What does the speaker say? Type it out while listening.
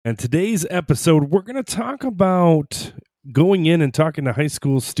And today's episode, we're going to talk about going in and talking to high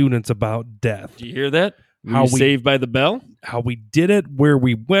school students about death. Do you hear that? How we Saved by the Bell? How we did it, where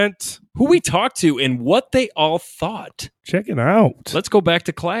we went, who we talked to, and what they all thought. Check it out. Let's go back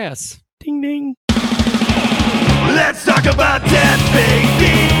to class. Ding, ding. Let's talk about death,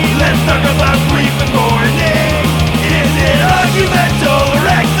 baby. Let's talk about grief and mourning. Is it argumental or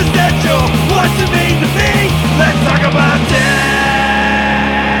existential? What's it mean to me? Let's talk about death.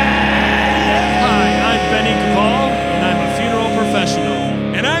 Hi, I'm Benny Cabal, and I'm a funeral professional.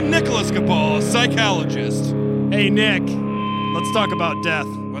 And I'm Nicholas Cabal, a psychologist. Hey, Nick, let's talk about death.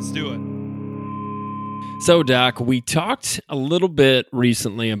 Let's do it. So, Doc, we talked a little bit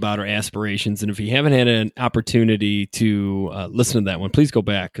recently about our aspirations, and if you haven't had an opportunity to listen to that one, please go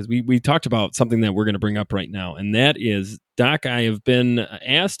back, because we talked about something that we're going to bring up right now, and that is, Doc, I have been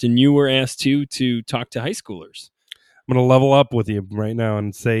asked, and you were asked too, to talk to high schoolers. I'm going to level up with you right now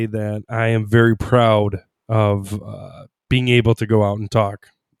and say that I am very proud of being able to go out and talk.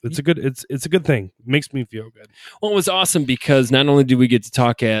 It's a good thing. It makes me feel good. Well, it was awesome because not only did we get to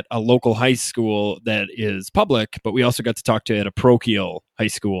talk at a local high school that is public, but we also got to talk to at a parochial high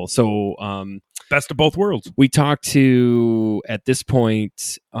school. So best of both worlds. We talked to, at this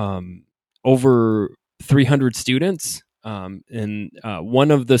point, over 300 students. In one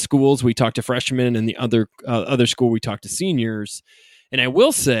of the schools, we talked to freshmen, and the other school, we talked to seniors. And I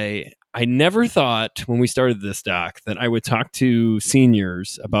will say, I never thought when we started this, Doc, that I would talk to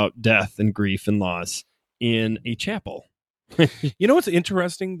seniors about death and grief and loss in a chapel. You know what's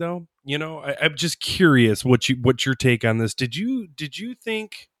interesting, though? You know, I'm just curious what's your take on this. Did you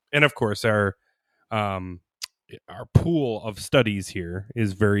think? And of course, our pool of studies here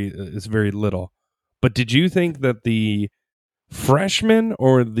is very little. But did you think that the freshmen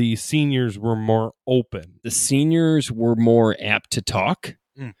or the seniors were more open? The seniors were more apt to talk.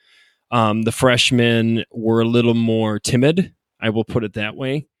 The freshmen were a little more timid. I will put it that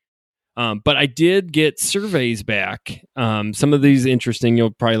way. But I did get surveys back. Some of these interesting. You'll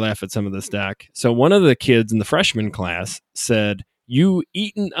probably laugh at some of this, Doc. So one of the kids in the freshman class said, "You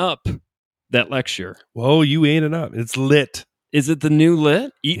eaten up that lecture." Whoa, you ate it up. It's lit. Is it the new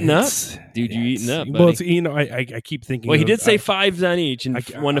lit? Eaten up? Dude, you eaten up, buddy. Well, it's, I keep thinking. Well, he did say fives on each, and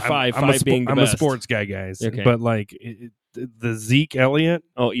 1 to 5, five being the best. I'm a sports guy, guys. Okay. But like the Zeke Elliott.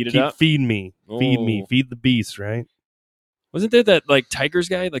 Oh, eat it up. Feed me, feed the beast. Right? Wasn't there that like Tigers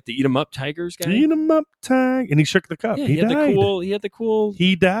guy, like the eat 'em up Tigers guy? Eat 'em up, Tiger, and he shook the cup. Yeah, he died. He had the cool.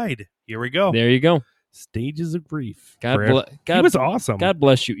 He died. Here we go. There you go. Stages of grief. God, he was awesome. God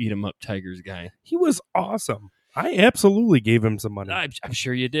bless you, eat 'em up Tigers guy. He was awesome. I absolutely gave him some money. I'm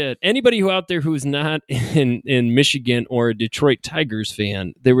sure you did. Anybody who out there who's not in Michigan or a Detroit Tigers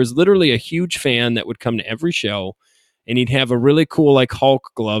fan, there was literally a huge fan that would come to every show, and he'd have a really cool like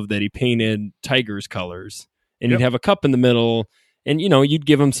Hulk glove that he painted Tigers colors, and he'd have a cup in the middle, and you'd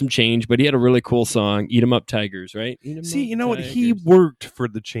give him some change, but he had a really cool song, "Eat 'em up Tigers," right? See, you know what? He worked for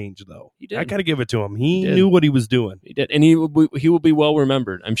the change, though. He did. I got to give it to him. He knew what he was doing. He did, and he will be well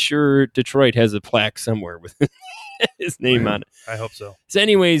remembered. I'm sure Detroit has a plaque somewhere with his name on it. I hope so. So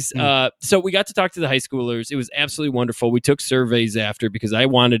anyways, so we got to talk to the high schoolers. It was absolutely wonderful. We took surveys after because I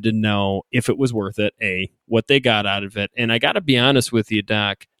wanted to know if it was worth it, what they got out of it. And I got to be honest with you,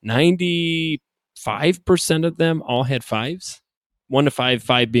 Doc, 95% of them all had fives. 1 to 5,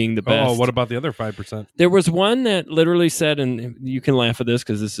 5 being the best. Oh, what about the other 5%? There was one that literally said, and you can laugh at this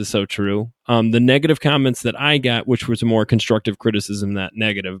because this is so true. The negative comments that I got, which was more constructive criticism, not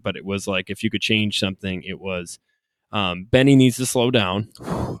negative, but it was like, if you could change something, it was, Benny needs to slow down.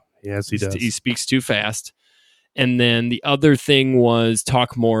 Yes, he does. He speaks too fast. And then the other thing was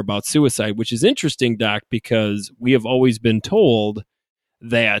talk more about suicide, which is interesting, Doc, because we have always been told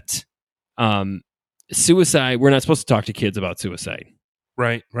that suicide, we're not supposed to talk to kids about suicide.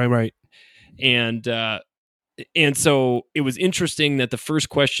 Right. And so it was interesting that the first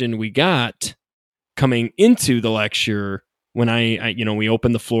question we got coming into the lecture, when we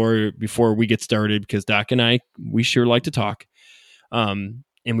open the floor before we get started, because Doc and I, we sure like to talk, and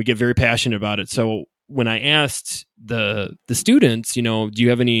we get very passionate about it. So when I asked the students, do you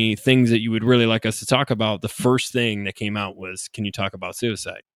have any things that you would really like us to talk about? The first thing that came out was, can you talk about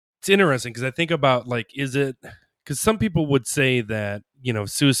suicide? It's interesting because I think about is it, because some people would say that,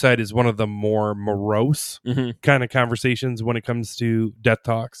 suicide is one of the more morose kind of conversations when it comes to death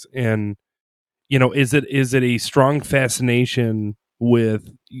talks. And, is it a strong fascination with,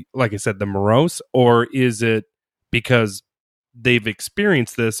 like I said, the morose, or is it because they've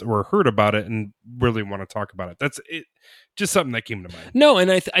experienced this or heard about it and really want to talk about it. That's it. Just something that came to mind. No,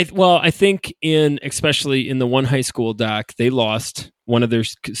 and I think especially in the one high school doc, they lost one of their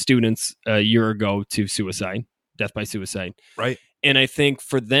students a year ago to suicide, death by suicide. Right. And I think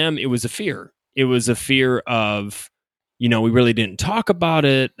for them, it was a fear. It was a fear of, we really didn't talk about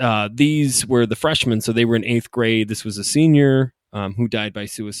it. These were the freshmen, so they were in 8th grade. This was a senior who died by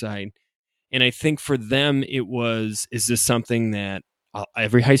suicide. And I think for them, it was, is this something that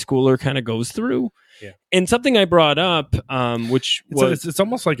every high schooler kind of goes through? Yeah. And something I brought up, which was... It's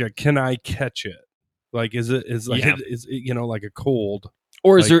almost like a, can I catch it? Like, is it like a cold?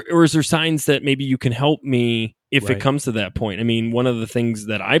 Or is there signs that maybe you can help me if Right. it comes to that point? I mean, one of the things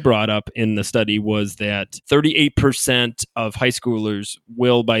that I brought up in the study was that 38% of high schoolers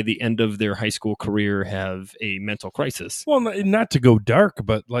will, by the end of their high school career, have a mental crisis. Well, not to go dark,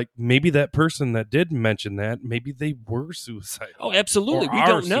 but like maybe that person that did mention that, maybe they were suicidal. Oh, absolutely. Or We are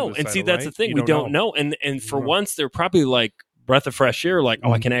don't know. And see, suicidal, that's the right? thing. You We don't know. And for know. once, they're probably like breath of fresh air, like,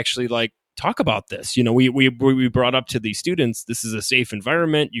 I can actually talk about this. We brought up to these students, this is a safe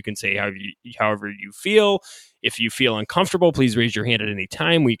environment. You can say however you feel. If you feel uncomfortable, please raise your hand at any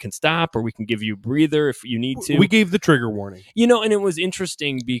time. We can stop, or we can give you a breather if you need to. We gave the trigger warning. And it was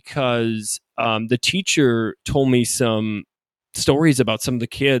interesting because the teacher told me some stories about some of the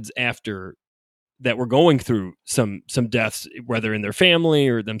kids after that were going through some deaths, whether in their family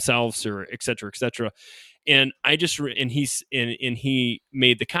or themselves, or et cetera, et cetera. And he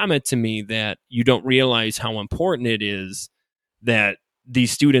made the comment to me that you don't realize how important it is that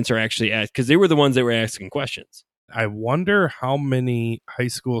these students are actually asked, because they were the ones that were asking questions. I wonder how many high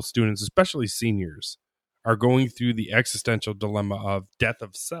school students, especially seniors, are going through the existential dilemma of death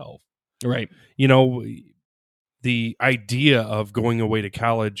of self. Right. The idea of going away to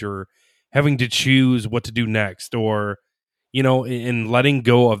college or having to choose what to do next, or in letting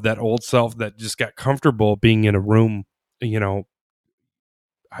go of that old self that just got comfortable being in a room,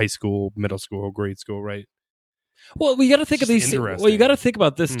 high school, middle school, grade school, right? Well, we got to think of these. Interesting. Well, you got to think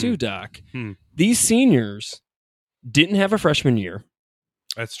about this too, Doc. These seniors didn't have a freshman year.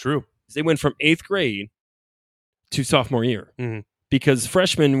 That's true. They went from 8th grade to sophomore year because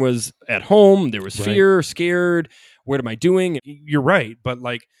freshman was at home. There was fear, scared. What am I doing? You're right, but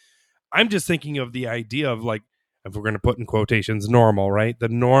I'm just thinking of the idea of if we're going to put in quotations, normal, right? The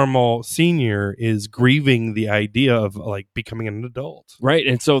normal senior is grieving the idea of becoming an adult. Right.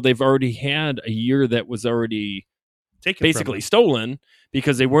 And so they've already had a year that was already basically stolen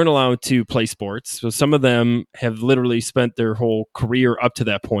because they weren't allowed to play sports. So some of them have literally spent their whole career up to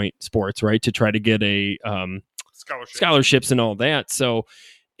that point, sports, right, to try to get a scholarships and all that. So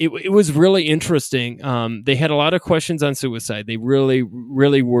it was really interesting. They had a lot of questions on suicide. They really,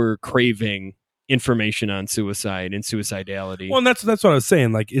 really were craving information on suicide and suicidality. Well, and that's what I was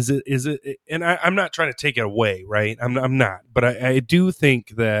saying. Is it? And I'm not trying to take it away, right? I'm not, but I do think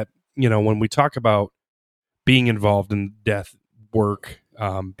that when we talk about being involved in death work,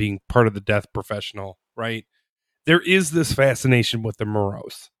 being part of the death professional, right? There is this fascination with the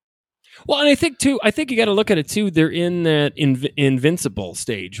morose. Well, and I think you got to look at it too. They're in that invincible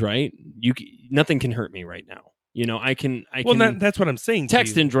stage, right? Nothing can hurt me right now. I can. Well, that's what I'm saying.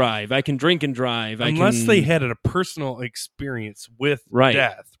 Text and drive. I can drink and drive. Unless they had a personal experience with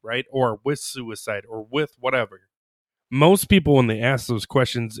death, right, or with suicide, or with whatever. Most people, when they ask those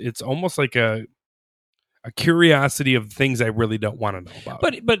questions, it's almost like a curiosity of things I really don't want to know about.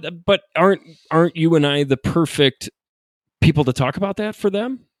 But aren't you and I the perfect people to talk about that for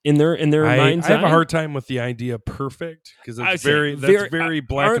them? In their mind's eye? I have a hard time with the idea of perfect because that's very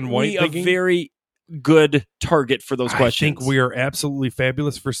black and white thinking. A very good target for those questions. I think we are absolutely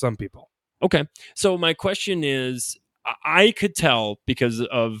fabulous for some people. Okay. So my question is, I could tell because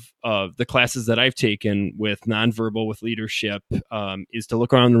of the classes that I've taken with nonverbal, with leadership, is to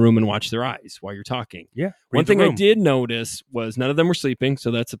look around the room and watch their eyes while you're talking. Yeah. One thing I did notice was none of them were sleeping,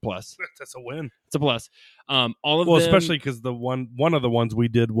 so that's a plus. That's a win. It's a plus. All of them, especially because the one of the ones we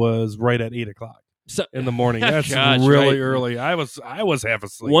did was right at 8:00 in the morning. That's really early. I was half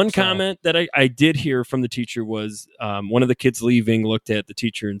asleep. One comment that I did hear from the teacher was one of the kids leaving looked at the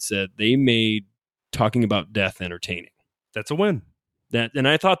teacher and said they made talking about death entertaining. That's a win. And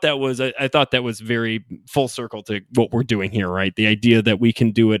I thought that was very full circle to what we're doing here, right? The idea that we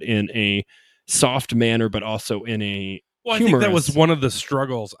can do it in a soft manner, but also in a I think that was one of the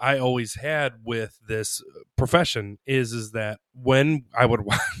struggles I always had with this profession is that when I would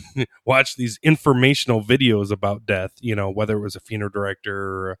watch these informational videos about death, whether it was a funeral director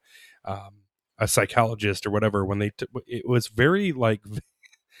or a psychologist or whatever, when it was very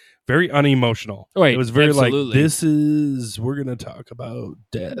very unemotional. Right, It was very absolutely. like, we're going to talk about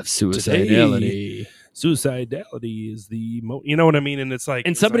death. Suicidality. Today. Suicidality is you know what I mean? And it's like,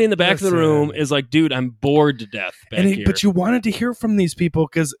 And somebody in the back of the room listen. is like, dude, I'm bored to death back here. But you wanted to hear from these people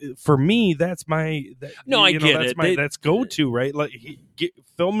because for me, that's my I get that's it. that's go to, right? Like,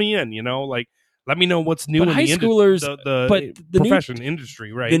 fill me in, like, let me know what's new But in high the schoolers, the profession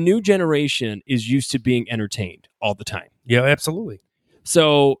industry, right? The new generation is used to being entertained all the time. Yeah, absolutely.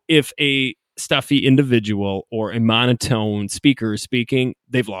 So if a stuffy individual or a monotone speaker is speaking,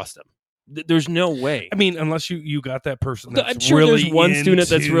 they've lost them. There's no way. I mean, unless you got that person that's I'm sure really there's one student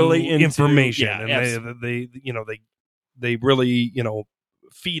that's really into information, yeah, and they really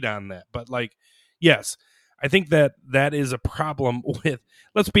feed on that. But like, yes, I think that is a problem with.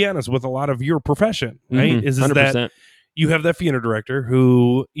 Let's be honest, with a lot of your profession, right? Is 100%. that you have that funeral director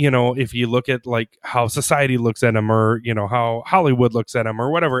who, if you look at like how society looks at him, or how Hollywood looks at him,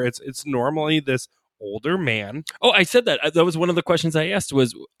 or whatever, it's normally this older man. Oh, I said that. That was one of the questions I asked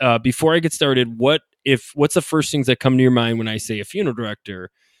was, before I get started, what's the first things that come to your mind when I say a funeral director?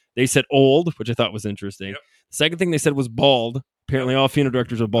 They said old, which I thought was interesting. Yep. The second thing they said was bald. Apparently all funeral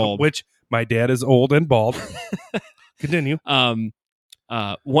directors are bald. Which my dad is old and bald. Continue.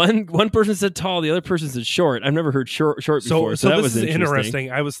 One person said tall, the other person said short. I've never heard short before. So that this was is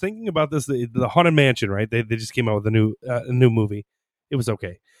interesting. I was thinking about this, the Haunted Mansion, right? They just came out with a new movie. It was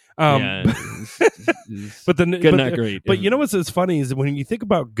okay. Yeah, but not great. But you know what's funny is when you think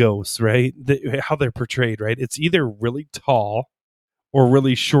about ghosts, right? How they're portrayed, right? It's either really tall or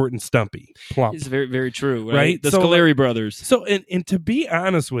really short and stumpy, plump. It's very, very true, right? The So, Scoleri brothers. So, and to be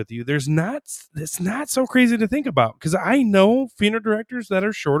honest with you, it's not so crazy to think about, because I know funeral directors that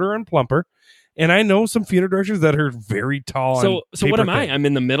are shorter and plumper, and I know some funeral directors that are very tall. So what am I? thin. I'm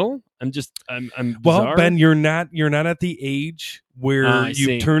in the middle. I'm Well, bizarre? Ben, you're not at the age where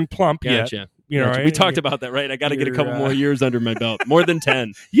you turn plump Gotcha. yet. Gotcha. Right? We talked about that, right? I got to get a couple more years under my belt, more than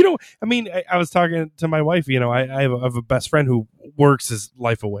 10. I mean, I was talking to my wife. I have a best friend who works his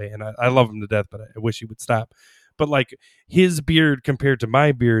life away, and I love him to death, but I wish he would stop. But like, his beard compared to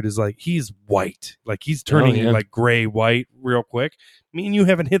my beard is like, he's white, like he's turning like gray white real quick. Me and you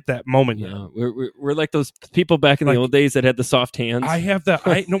haven't hit that moment yet. We're like those people back in the old days that had the soft hands. I have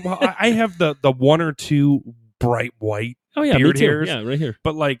I have the one or two bright white. Oh yeah, beard me too. hairs, Yeah, right here.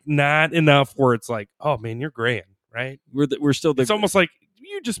 but like not enough where it's like, oh man, you're graying, right? We're still. It's almost like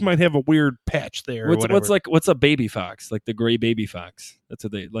you just might have a weird patch there. What's a baby fox? Like the gray baby fox. That's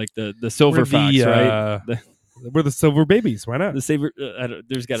what they like. The silver fox, right? We're the silver babies. Why not? The saber.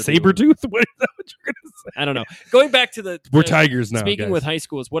 There's got to saber tooth. What is that? What you're gonna say? I don't know. Going back to we're tigers now. Speaking guys. with high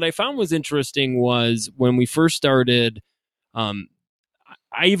schools, what I found was interesting was when we first started.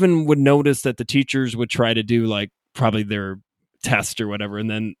 I even would notice that the teachers would try to do like probably their test or whatever, and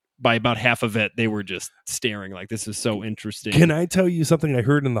then by about half of it, they were just staring like, this is so interesting. Can I tell you something I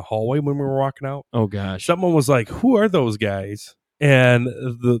heard in the hallway when we were walking out? Oh gosh. Someone was like, who are those guys? And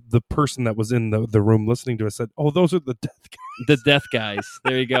the person that was in the room listening to us said, oh, those are the death guys. The death guys.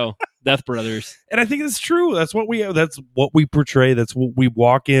 There you go. Death brothers. And I think it's true. That's what we portray. That's what we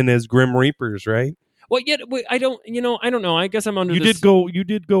walk in as Grim Reapers, right? Well, yet I don't know. I guess I'm under. You did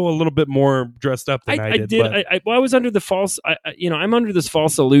go a little bit more dressed up than I did. I was under the false. I'm under this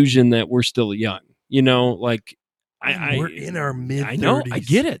false illusion that we're still young. We're in our mid. I know. I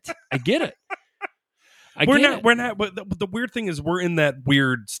get it. We're not. But the weird thing is, we're in that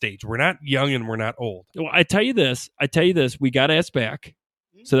weird stage. We're not young and we're not old. Well, I tell you this. We got asked back.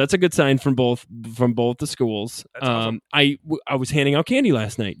 So that's a good sign from both the schools. That's awesome. I was handing out candy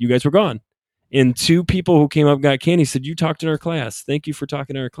last night. You guys were gone. And two people who came up and got candy said, you talked in our class. Thank you for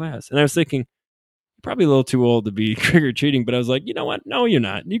talking in our class. And I was thinking, you're probably a little too old to be trick-or-treating. But I was like, you know what? No, you're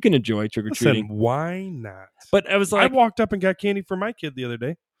not. You can enjoy trick-or-treating. Listen, why not? But I was like, I walked up and got candy for my kid the other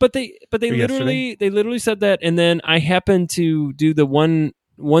day. But they literally said that. And then I happened to do the one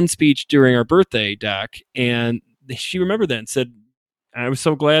speech during our birthday, Doc. And she remembered that and said, I was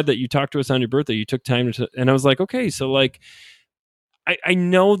so glad that you talked to us on your birthday. You took time to, and I was like, okay, so like, I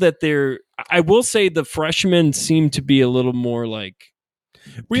know that I will say the freshmen seem to be a little more like,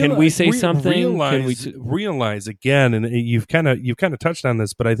 can we say something? Realize again, and you've kind of touched on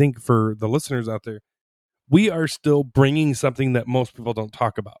this, but I think for the listeners out there, we are still bringing something that most people don't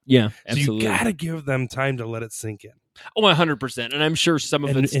talk about. Yeah, absolutely. So you got to give them time to let it sink in. Oh, 100%. And I'm sure some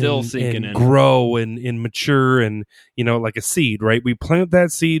of it's still sinking in. Grow and mature and, like a seed, right? We plant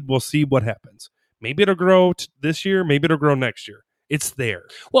that seed. We'll see what happens. Maybe it'll grow this year. Maybe it'll grow next year. It's there.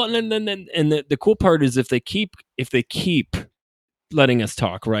 Well, and then the cool part is if they keep letting us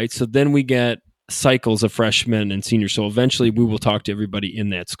talk, right? So then we get cycles of freshmen and seniors. So eventually we will talk to everybody in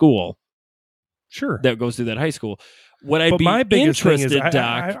that school. Sure. That goes through that high school. What I'd But be my biggest thing interested, is,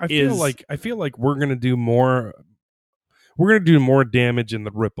 Doc, I feel like we're going to do more. We're going to do more damage in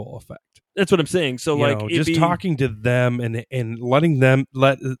the ripple effect. that's what I'm saying. So You like know, just talking to them and letting them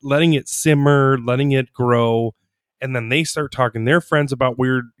letting it simmer, letting it grow, and then they start talking to their friends about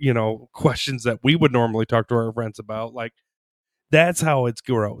weird, questions that we would normally talk to our friends about. Like, that's how it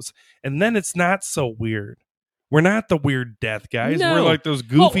grows, and then it's not so weird. We're not the weird death guys. No. We're like those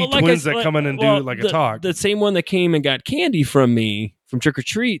goofy twins that come in and do like a talk. The same one that came and got candy from me from Trick or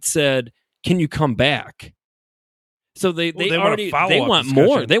Treat said, "Can you come back?" So they want already a follow-up they want discussion.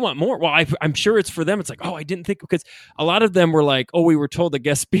 more. They want more. Well, I'm sure it's for them. It's like, oh, I didn't think, because a lot of them were like, oh, we were told the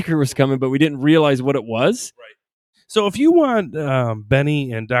guest speaker was coming, but we didn't realize what it was. Right. So if you want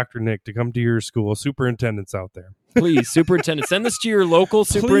Benny and Dr. Nick to come to your school, superintendents out there, Please, superintendent, send this to your local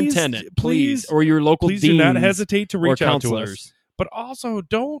superintendent, please, or your local please deans do not hesitate to reach or out to us. counselors. But also,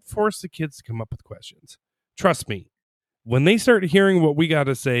 don't force the kids to come up with questions. Trust me, when they start hearing what we got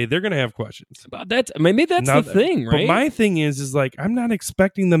to say, they're going to have questions. But maybe that's Now, the thing, right? But my thing is like, I'm not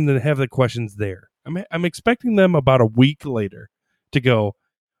expecting them to have the questions there. I'm expecting them about a week later to go,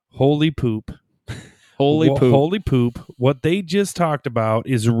 holy poop. Holy poop. What they just talked about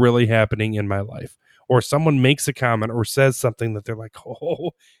is really happening in my life. Or someone makes a comment or says something that they're like,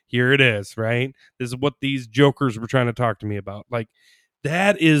 oh, here it is, right? This is what these jokers were trying to talk to me about. Like,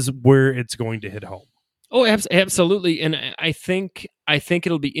 that is where it's going to hit home. Oh, absolutely. And I think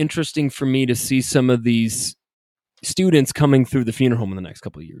it'll be interesting for me to see some of these students coming through the funeral home in the next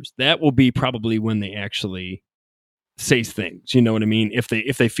couple of years. That will be probably when they actually say things, you know what I mean? If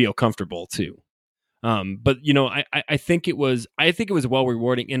they feel comfortable too. But I think it was well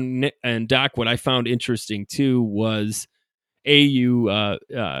rewarding. And Doc, what I found interesting too was you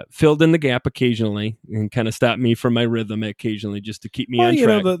filled in the gap occasionally and kind of stopped me from my rhythm occasionally just to keep me on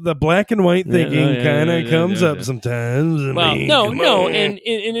track. The black and white thinking kind of comes up sometimes. Well, no, and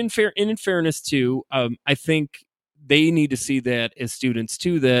in fairness too, I think they need to see that as students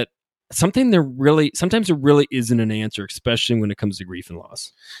too, that sometimes there really isn't an answer, especially when it comes to grief and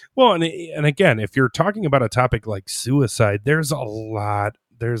loss. Well, and again, if you're talking about a topic like suicide, there's a lot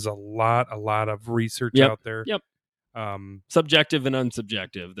of research out there. Yep. Subjective and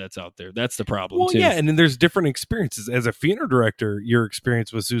unsubjective that's out there. That's the problem too. Yeah, and then there's different experiences. As a funeral director, your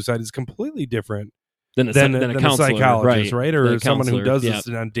experience with suicide is completely different than a psychologist, right? Or someone who does this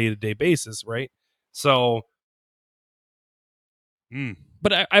on a day-to-day basis, right? So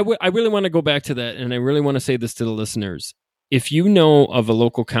But I really want to go back to that, and I really want to say this to the listeners. If you know of a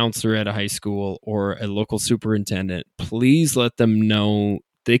local counselor at a high school or a local superintendent, please let them know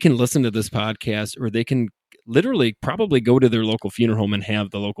they can listen to this podcast, or they can literally probably go to their local funeral home and have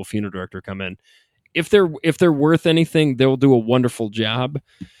the local funeral director come in. If they're worth anything, they'll do a wonderful job.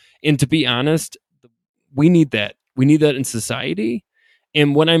 And to be honest, we need that. We need that in society.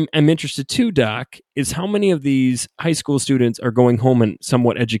 And what I'm interested too, Doc, is how many of these high school students are going home and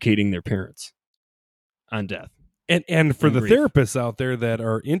somewhat educating their parents on death. And for the grief. therapists out there that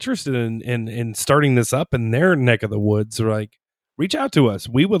are interested in starting this up in their neck of the woods, like, reach out to us.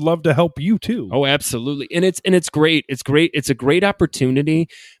 We would love to help you too. Oh, absolutely. And it's great. It's great. It's a great opportunity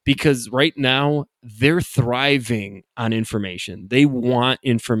because right now they're thriving on information. They want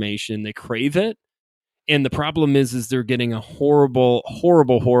information. They crave it. And the problem is they're getting a horrible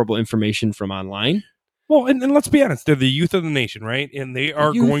information from online. Well, and let's be honest, they're the youth of the nation, right? And they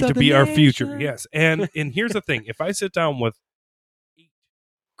are going to be our future. Yes. And here's the thing. If I sit down with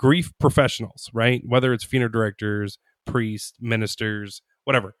grief professionals, right? Whether it's funeral directors, priests, ministers,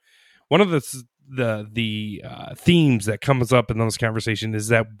 whatever. One of the themes that comes up in those conversations is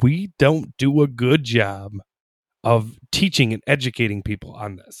that we don't do a good job of teaching and educating people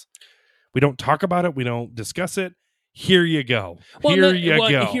on this. We don't talk about it. We don't discuss it. Here you go. Here you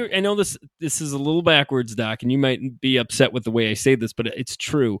go. I know this is a little backwards, Doc, and you might be upset with the way I say this, but it's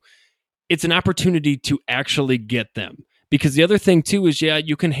true. It's an opportunity to actually get them. Because the other thing, too, is,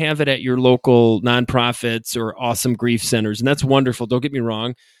 you can have it at your local nonprofits or awesome grief centers, and that's wonderful. Don't get me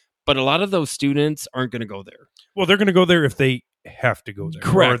wrong. But a lot of those students aren't going to go there. Well, they're going to go there if they have to go there.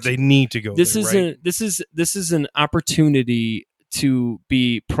 Correct. Or they need to go there. Right? This is an opportunity to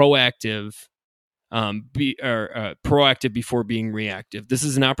be proactive, proactive before being reactive. This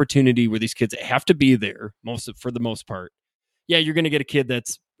is an opportunity where these kids have to be there for the most part. Yeah, you're going to get a kid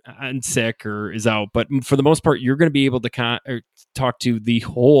that's sick or is out, but for the most part, you're going to be able to talk to the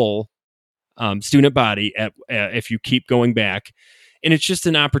whole student body if you keep going back. And it's just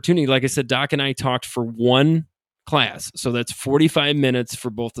an opportunity. Like I said, Doc and I talked for one class. So that's 45 minutes for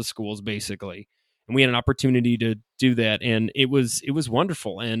both the schools, basically. And we had an opportunity to do that, and it was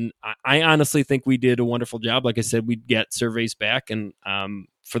wonderful. And I honestly think we did a wonderful job. Like I said, we'd get surveys back, and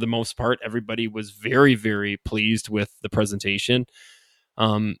for the most part, everybody was very, very pleased with the presentation.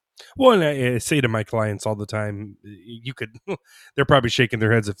 Well, and I say to my clients all the time, they're probably shaking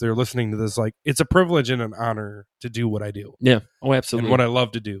their heads if they're listening to this. Like, it's a privilege and an honor to do what I do. Yeah. Oh, absolutely. And what I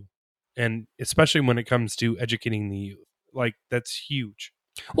love to do. And especially when it comes to educating the youth. Like, that's huge.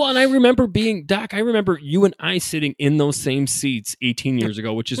 Well, and I remember Doc, I remember you and I sitting in those same seats 18 years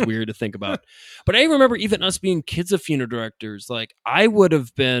ago, which is weird to think about. But I remember even us being kids of funeral directors. Like, I would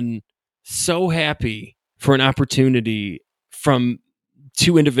have been so happy for an opportunity from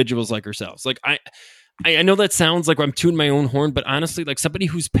two individuals like ourselves. Like, I know that sounds like I'm tooting my own horn, but honestly, like somebody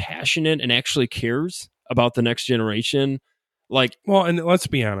who's passionate and actually cares about the next generation. Like, well, and let's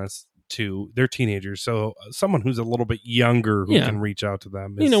be honest, too, they're teenagers, so someone who's a little bit younger who can reach out to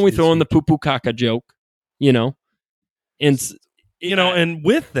them. We throw in the poo poo caca joke, and and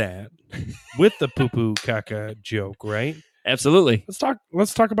with that, with the poo poo caca joke, right? Absolutely.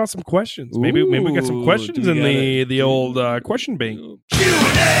 Let's talk about some questions. Maybe we got some questions in the old question bank. Q&A,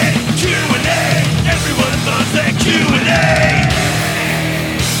 everyone loves that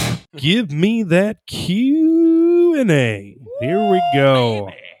Q&A. Give me that Q&A. Here we go.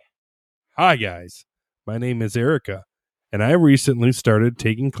 Baby. Hi, guys. My name is Erica, and I recently started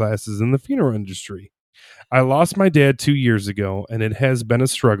taking classes in the funeral industry. I lost my dad 2 years ago, and it has been a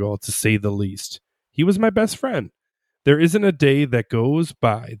struggle, to say the least. He was my best friend. There isn't a day that goes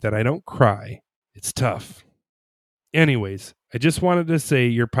by that I don't cry. It's tough. Anyways, I just wanted to say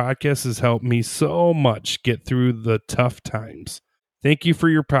your podcast has helped me so much get through the tough times. Thank you for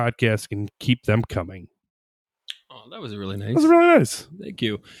your podcast, and keep them coming. Oh, that was really nice. That was really nice. Thank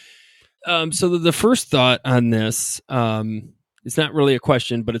you. So the first thought on this, it's not really a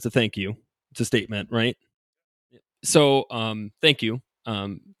question, but it's a thank you. It's a statement, right? So, thank you.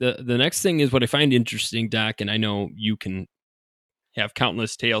 The next thing is what I find interesting, Doc, and I know you can have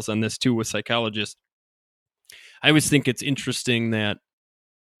countless tales on this too with psychologists. I always think it's interesting that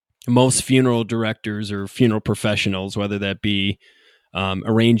most funeral directors or funeral professionals, whether that be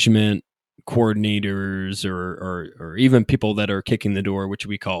arrangement coordinators or even people that are kicking the door, which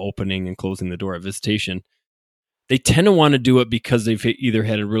we call opening and closing the door at visitation, they tend to want to do it because they've either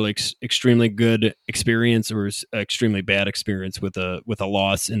had a really extremely good experience or extremely bad experience with a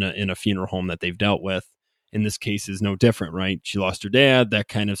loss in a funeral home that they've dealt with. In this case is no different, right? She lost her dad. That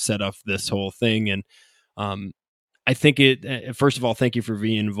kind of set up this whole thing. And I think first of all, thank you for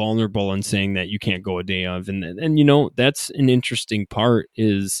being vulnerable and saying that you can't go a day of. And that's an interesting part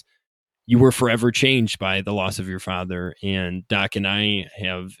is you were forever changed by the loss of your father. And Doc and I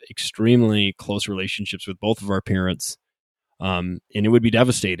have extremely close relationships with both of our parents. And it would be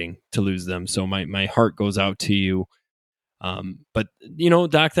devastating to lose them. So my heart goes out to you. But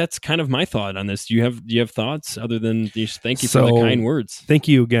Doc, that's kind of my thought on this. Do you have thoughts other than just thank you for the kind words? Thank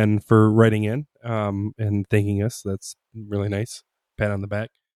you again for writing in, and thanking us. That's really nice. Pat on the back.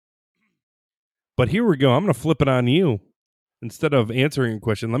 But here we go. I'm going to flip it on you. Instead of answering a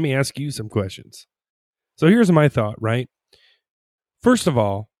question, let me ask you some questions. So here's my thought, right? First of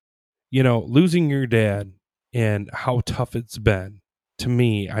all, losing your dad and how tough it's been. To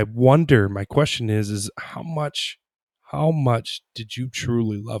me, I wonder, my question is how much did you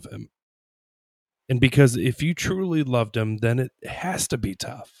truly love him? And because if you truly loved him, then it has to be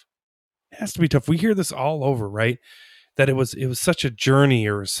tough. It has to be tough. We hear this all over, right? That it was such a journey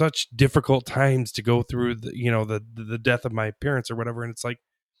or such difficult times to go through the death of my parents or whatever. And it's like,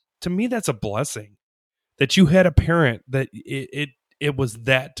 to me, that's a blessing that you had a parent that it was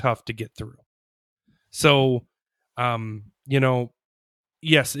that tough to get through. So,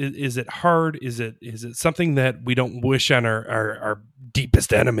 yes, is it hard? Is it something that we don't wish on our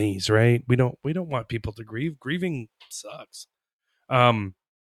deepest enemies, right? We don't want people to grieve. Grieving sucks.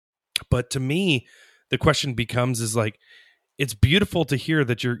 But to me, the question becomes is like, it's beautiful to hear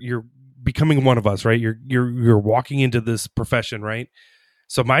that you're becoming one of us, right? You're walking into this profession, right?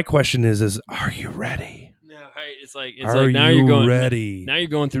 So my question is are you ready? No, right. It's like now you're going ready. Now you're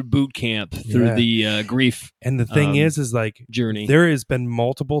going through boot camp through the grief. And the thing is like journey. There has been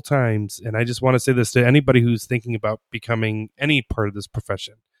multiple times, and I just want to say this to anybody who's thinking about becoming any part of this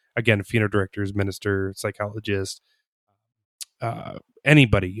profession. Again, funeral directors, minister, psychologist,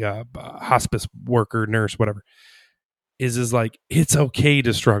 anybody, hospice worker, nurse, whatever, is like, it's okay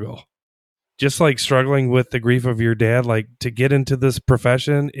to struggle. Just like struggling with the grief of your dad, like to get into this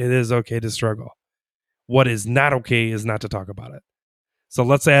profession, it is okay to struggle. What is not okay is not to talk about it. So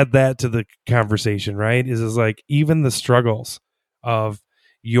let's add that to the conversation, right? Is like even the struggles of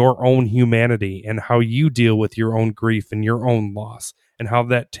your own humanity and how you deal with your own grief and your own loss and how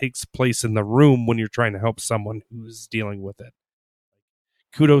that takes place in the room when you're trying to help someone who's dealing with it.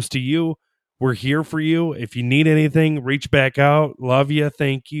 Kudos to you. We're here for you. If you need anything, reach back out. Love you.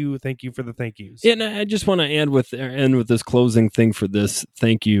 Thank you. Thank you for the thank yous. And I just want to end with this closing thing for this.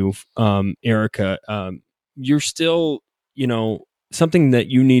 Thank you, Erica. You're still, something that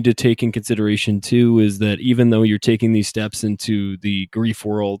you need to take in consideration too is that even though you're taking these steps into the grief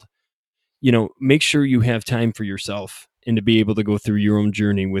world, make sure you have time for yourself and to be able to go through your own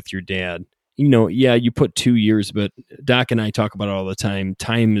journey with your dad. You put 2 years, but Doc and I talk about it all the time.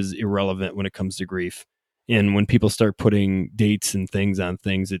 Time is irrelevant when it comes to grief. And when people start putting dates and things on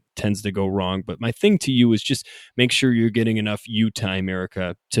things, it tends to go wrong. But my thing to you is just make sure you're getting enough you time,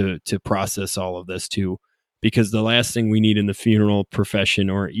 Erica, to process all of this too. Because the last thing we need in the funeral profession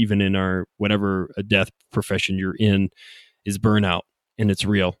or even in our whatever a death profession you're in is burnout, and it's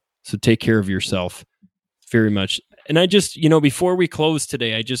real. So take care of yourself very much. And I just, before we close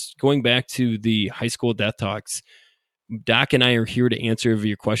today, going back to the high school death talks, Doc and I are here to answer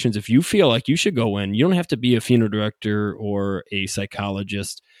your questions. If you feel like you should go in, you don't have to be a funeral director or a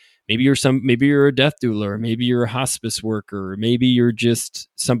psychologist. Maybe you're a death doula, or maybe you're a hospice worker, or maybe you're just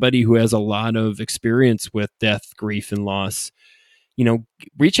somebody who has a lot of experience with death, grief, and loss.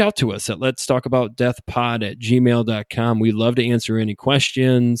 Reach out to us at let's talk about deathpod@gmail.com. We'd love to answer any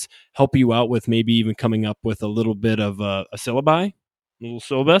questions, help you out with maybe even coming up with a little bit of a little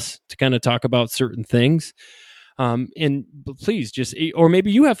syllabus to kind of talk about certain things. And please or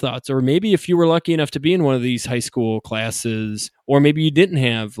maybe you have thoughts, or maybe if you were lucky enough to be in one of these high school classes, or maybe you didn't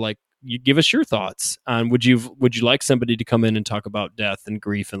have, you give us your thoughts on, would you like somebody to come in and talk about death and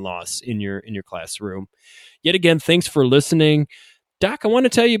grief and loss in your classroom? Yet again, thanks for listening. Doc, I want to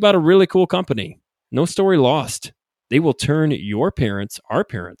tell you about a really cool company, No Story Lost. They will turn our parents'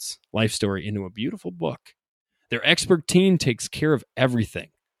 life story into a beautiful book. Their expert team takes care of everything.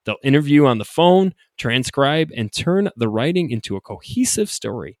 They'll interview on the phone, transcribe, and turn the writing into a cohesive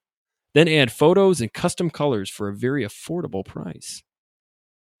story. Then add photos and custom colors for a very affordable price.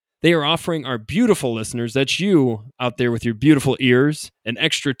 They are offering our beautiful listeners, that's you out there with your beautiful ears, an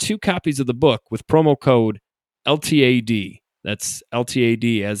extra 2 copies of the book with promo code LTAD. That's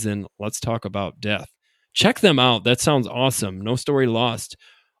LTAD as in Let's Talk About Death. Check them out. That sounds awesome. No Story Lost.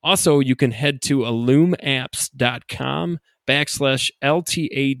 Also, you can head to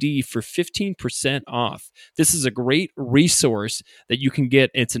illumapps.com/LTAD for 15% off. This is a great resource that you can get.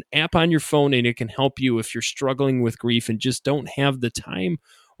 It's an app on your phone, and it can help you if you're struggling with grief and just don't have the time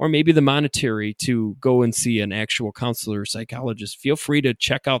or maybe the monetary to go and see an actual counselor or psychologist. Feel free to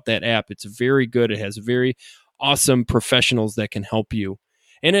check out that app. It's very good. It has very awesome professionals that can help you.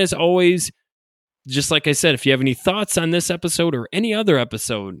 And as always, just like I said, if you have any thoughts on this episode or any other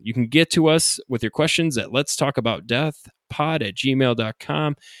episode, you can get to us with your questions at let's talk about death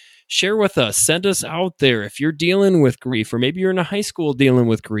pod@gmail.com. Share with us, send us out there. If you're dealing with grief, or maybe you're in a high school dealing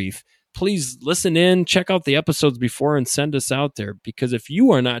with grief, please listen in, check out the episodes before and send us out there, because if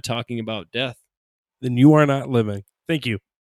you are not talking about death, then you are not living. Thank you.